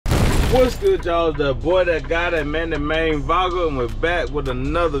What's good, y'all? The boy that got it, man, the main vlogger, and we're back with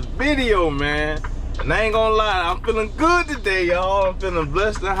another video, man. And I ain't gonna lie, I'm feeling good today, y'all. I'm feeling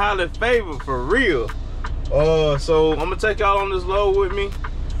blessed and highly favored, for real. So I'm gonna take y'all on this load with me.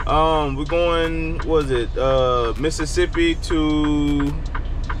 We're going, what is it, Mississippi to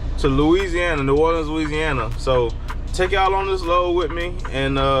Louisiana, New Orleans, Louisiana. So take y'all on this load with me,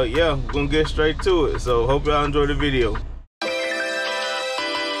 and yeah, we're gonna get straight to it. So hope y'all enjoy the video.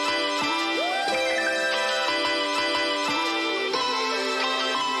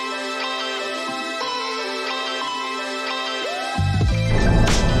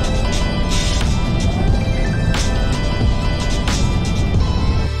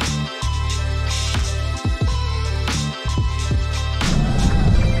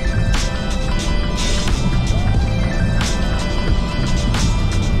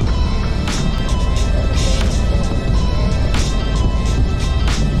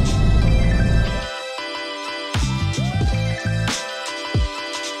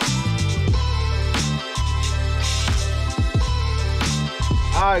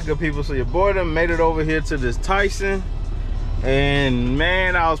 Alright, good people, so your boy done made it over here to this Tyson, and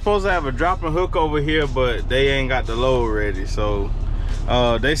man, I was supposed to have a dropping hook over here, but they ain't got the load ready. So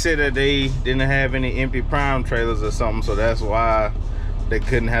they said that they didn't have any empty prime trailers or something, so that's why they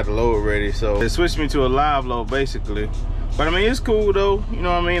couldn't have the load ready. So they switched me to a live load basically, but I mean, it's cool though, you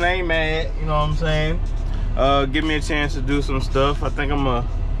know what I mean? I ain't mad, you know what I'm saying? Give me a chance to do some stuff. I think I'm a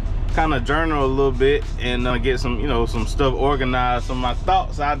kind of journal a little bit and get some, you know, some stuff organized, some of my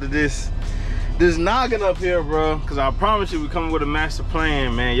thoughts out of this noggin up here, bro, because I promise you we coming with a master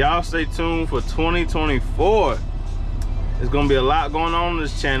plan, man. Y'all stay tuned for 2024. There's gonna be a lot going on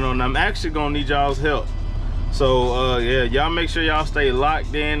this channel, and I'm actually gonna need y'all's help. So yeah, y'all make sure y'all stay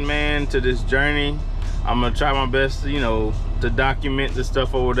locked in, man, to this journey. I'm gonna try my best, you know, to document the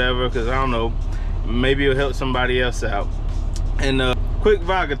stuff or whatever, because I don't know, maybe it'll help somebody else out. And quick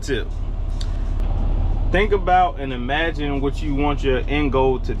vlogger tip: think about and imagine what you want your end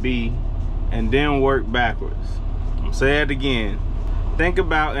goal to be, and then work backwards. I'll say it again. Think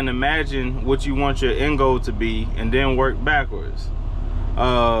about and imagine what you want your end goal to be, and then work backwards.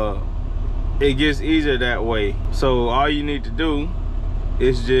 It gets easier that way. So all you need to do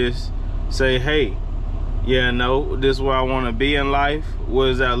is just say, hey, yeah, no, this is where I want to be in life. What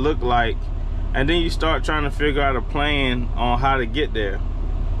does that look like? And then you start trying to figure out a plan on how to get there.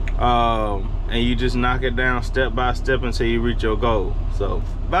 And you just knock it down step by step until you reach your goal. So,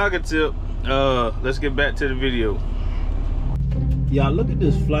 vlogger tip, let's get back to the video. Y'all, look at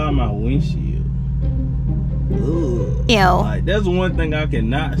this fly on my windshield. Ugh. Ew. Like, that's one thing I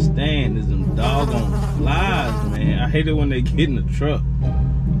cannot stand is them doggone flies, man. I hate it when they get in the truck.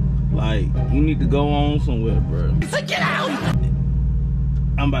 Like, you need to go on somewhere, bro. Get out!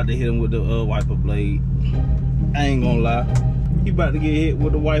 I'm about to hit him with the wiper blade. I ain't gonna lie. He about to get hit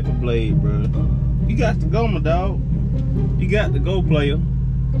with the wiper blade, bro. You got to go, my dog. You got to go, player.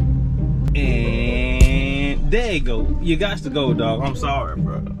 And there you go. You got to go, dog. I'm sorry,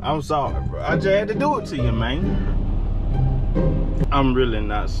 bro. I'm sorry, bro. I just had to do it to you, man. I'm really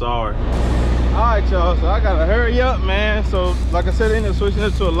not sorry. Alright, y'all. So I gotta hurry up, man. So, like I said, I ended up switching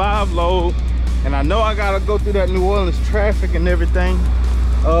it to a live load. And I know I gotta go through that New Orleans traffic and everything.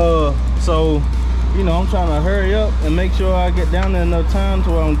 So, you know, I'm trying to hurry up and make sure I get down there in enough time to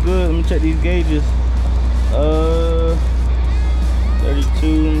where I'm good. Let me check these gauges. 32. Let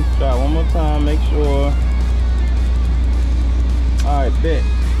me try one more time, make sure. All right, bet.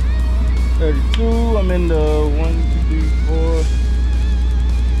 32. I'm in the 1, 2, 3, 4.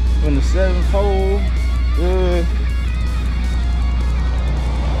 I'm in the 7th hole. Good.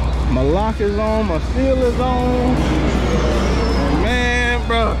 My lock is on. My seal is on. And man,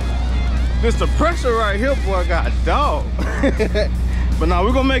 bro. This the pressure right here, boy, got a dog. But now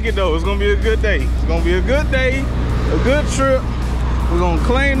we're gonna make it though. It's gonna be a good day. It's gonna be a good day, a good trip. We're gonna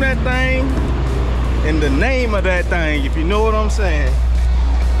claim that thing in the name of that thing, if you know what I'm saying.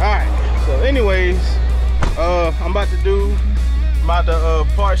 All right, so anyways, I'm about to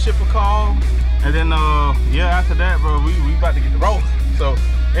part ship a call, and then yeah, after that, bro, we about to get the rolling. So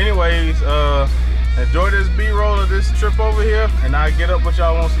anyways, enjoy this B-roll of this trip over here, and I'll get up with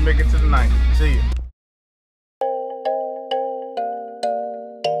y'all once we make it to the night. See ya.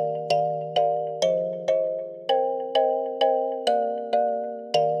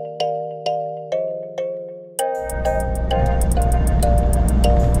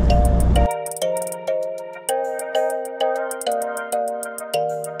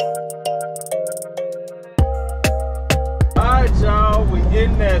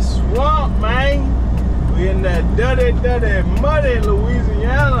 in that swamp, man. We in that dirty, muddy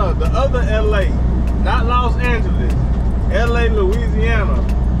Louisiana. The other LA, not Los Angeles, LA, Louisiana.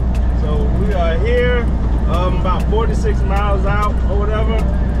 So we are here, about 46 miles out or whatever.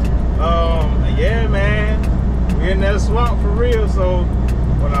 Yeah, man, we're in that swamp for real. So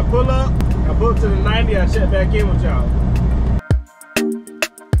when I pull up to the 90, I check back in with y'all.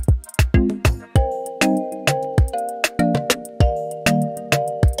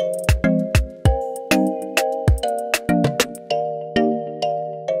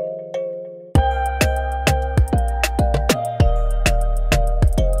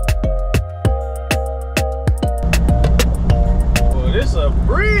 It's a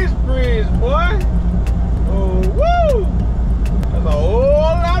breeze, boy. Oh, woo! That's a whole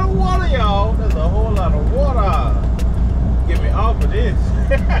lot of water, y'all. That's a whole lot of water. Get me off of this.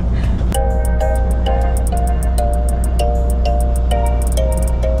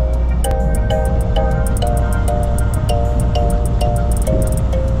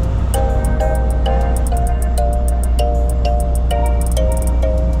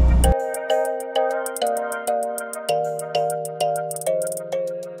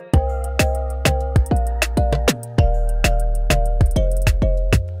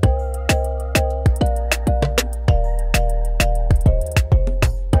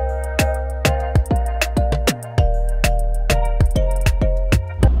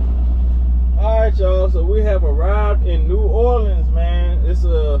 So we have arrived in New Orleans, man. It's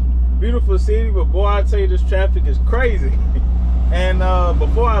a beautiful city, but boy, I tell you, this traffic is crazy. And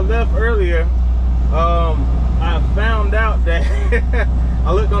before I left earlier, I found out that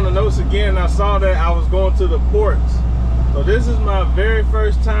I looked on the notes again and I saw that I was going to the ports. So this is my very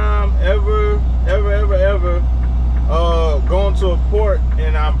first time ever going to a port,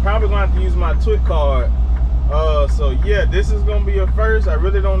 and I'm probably going to have to use my TWIC card. So yeah, this is gonna be a first. I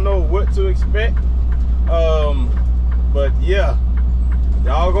really don't know what to expect. But yeah,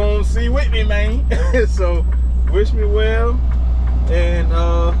 y'all gonna see with me, man. So wish me well, and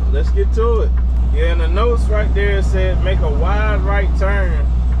let's get to it. Yeah, in the notes right there it said make a wide right turn.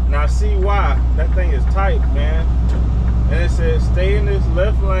 Now see why that thing is tight, man. And it says stay in this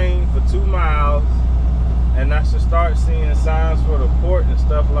left lane for 2 miles, and I should start seeing signs for the port and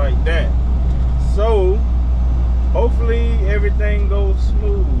stuff like that. So hopefully everything goes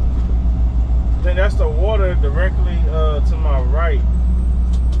smooth. Then that's the water directly to my right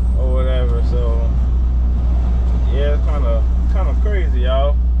or whatever. So yeah, it's kind of crazy,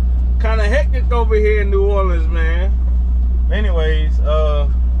 y'all. Kind of hectic over here in New Orleans, man. Anyways,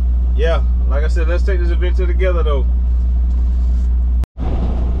 yeah, like I said, let's take this adventure together though.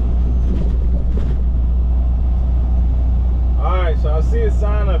 All right, so I see a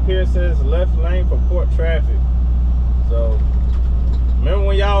sign up here that says left lane for port traffic. So remember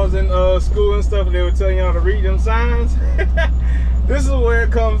when y'all was in school and stuff and they were telling y'all to read them signs? This is where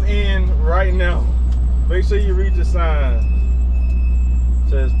it comes in right now. Make sure you read the signs. It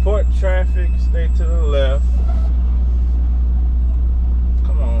says port traffic, stay to the left.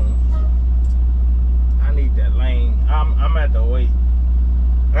 Come on. I need that lane. I'm at the wait.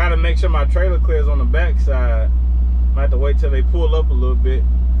 I gotta make sure my trailer clears on the back side. I have to wait till they pull up a little bit.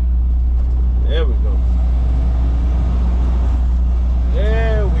 There we go.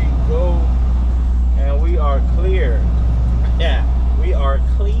 There we go. And we are clear. Yeah, we are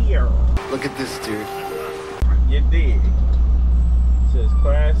clear. Look at this, dude. You dig. It says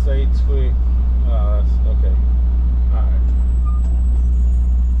Class A TWIC. Okay. Alright.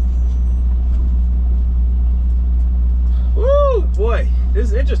 Woo, boy. This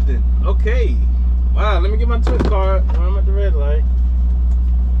is interesting. Okay. Wow, let me get my TWIC card when I'm at the red light.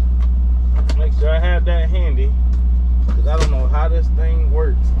 Make sure I have that handy, because I don't know how this thing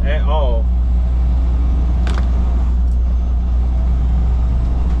works at all.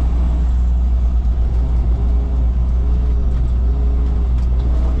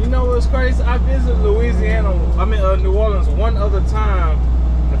 You know what's crazy? I visited New Orleans one other time.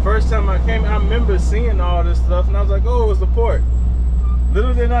 The first time I came, I remember seeing all this stuff, and I was like, oh, it was the port.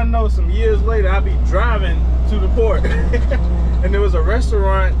 Little did I know, some years later, I'd be driving to the port. And there was a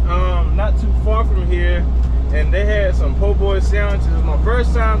restaurant not too far from here, and they had some po' boy sandwiches. It was my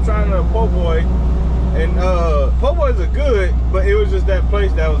first time trying a po' boy, and po' boys are good, but it was just that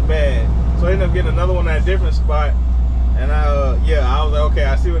place that was bad. So I ended up getting another one at a different spot, and yeah, I was like, okay,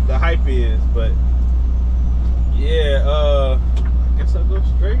 I see what the hype is. But yeah, I guess I'll go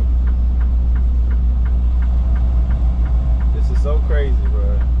straight. This is so crazy,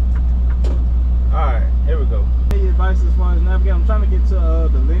 bro. Alright, here we go. Any advice as far as navigating? I'm trying to get to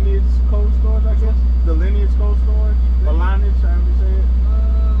the Lineage cold storage, I guess. The Lineage cold storage, or Lineage, however you say it.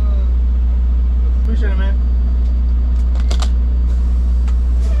 Appreciate it, man.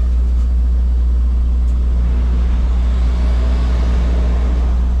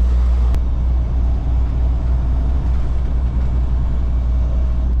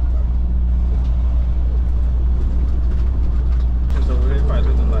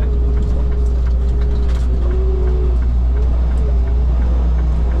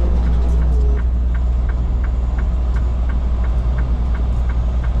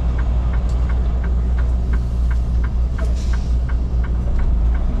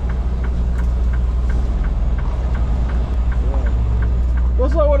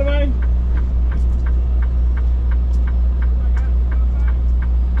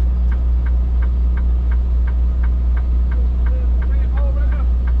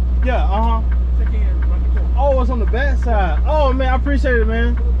 Yeah, Check in, run the corner. Oh, it's on the back side. Oh man, I appreciate it,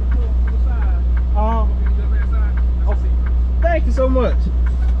 man. To the side. Oh, thank you so much.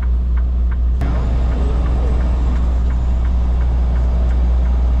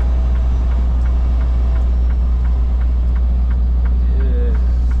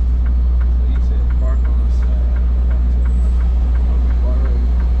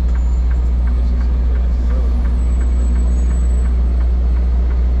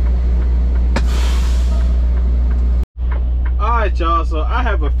 Alright y'all, so I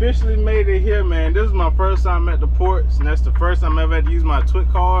have officially made it here, man. This is my first time at the ports, and that's the first time I ever had to use my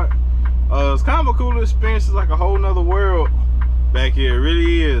TWIC card. It's kind of a cool experience. It's like a whole nother world back here. It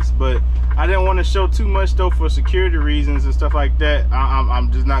really is. But I didn't want to show too much though for security reasons and stuff like that.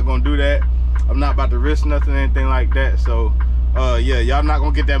 I'm just not gonna do that. I'm not about to risk nothing or anything like that. So yeah, y'all not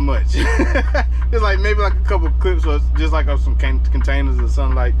gonna get that much. It's like maybe like a couple clips or just like of some containers or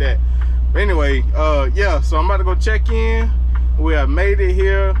something like that. But anyway, yeah, so I'm about to go check in. We have made it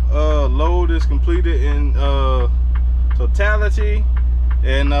here. Load is completed in totality,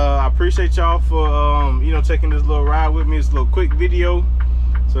 and I appreciate y'all for you know, taking this little ride with me. It's a little quick video.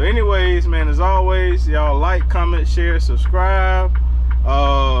 So anyways, man, as always, y'all like, comment, share, subscribe,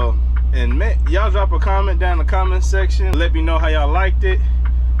 and y'all drop a comment down in the comment section. Let me know how y'all liked it.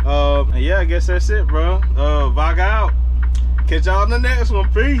 And yeah, I guess that's it, bro. Vlog out. Catch y'all in the next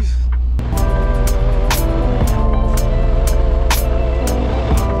one. Peace.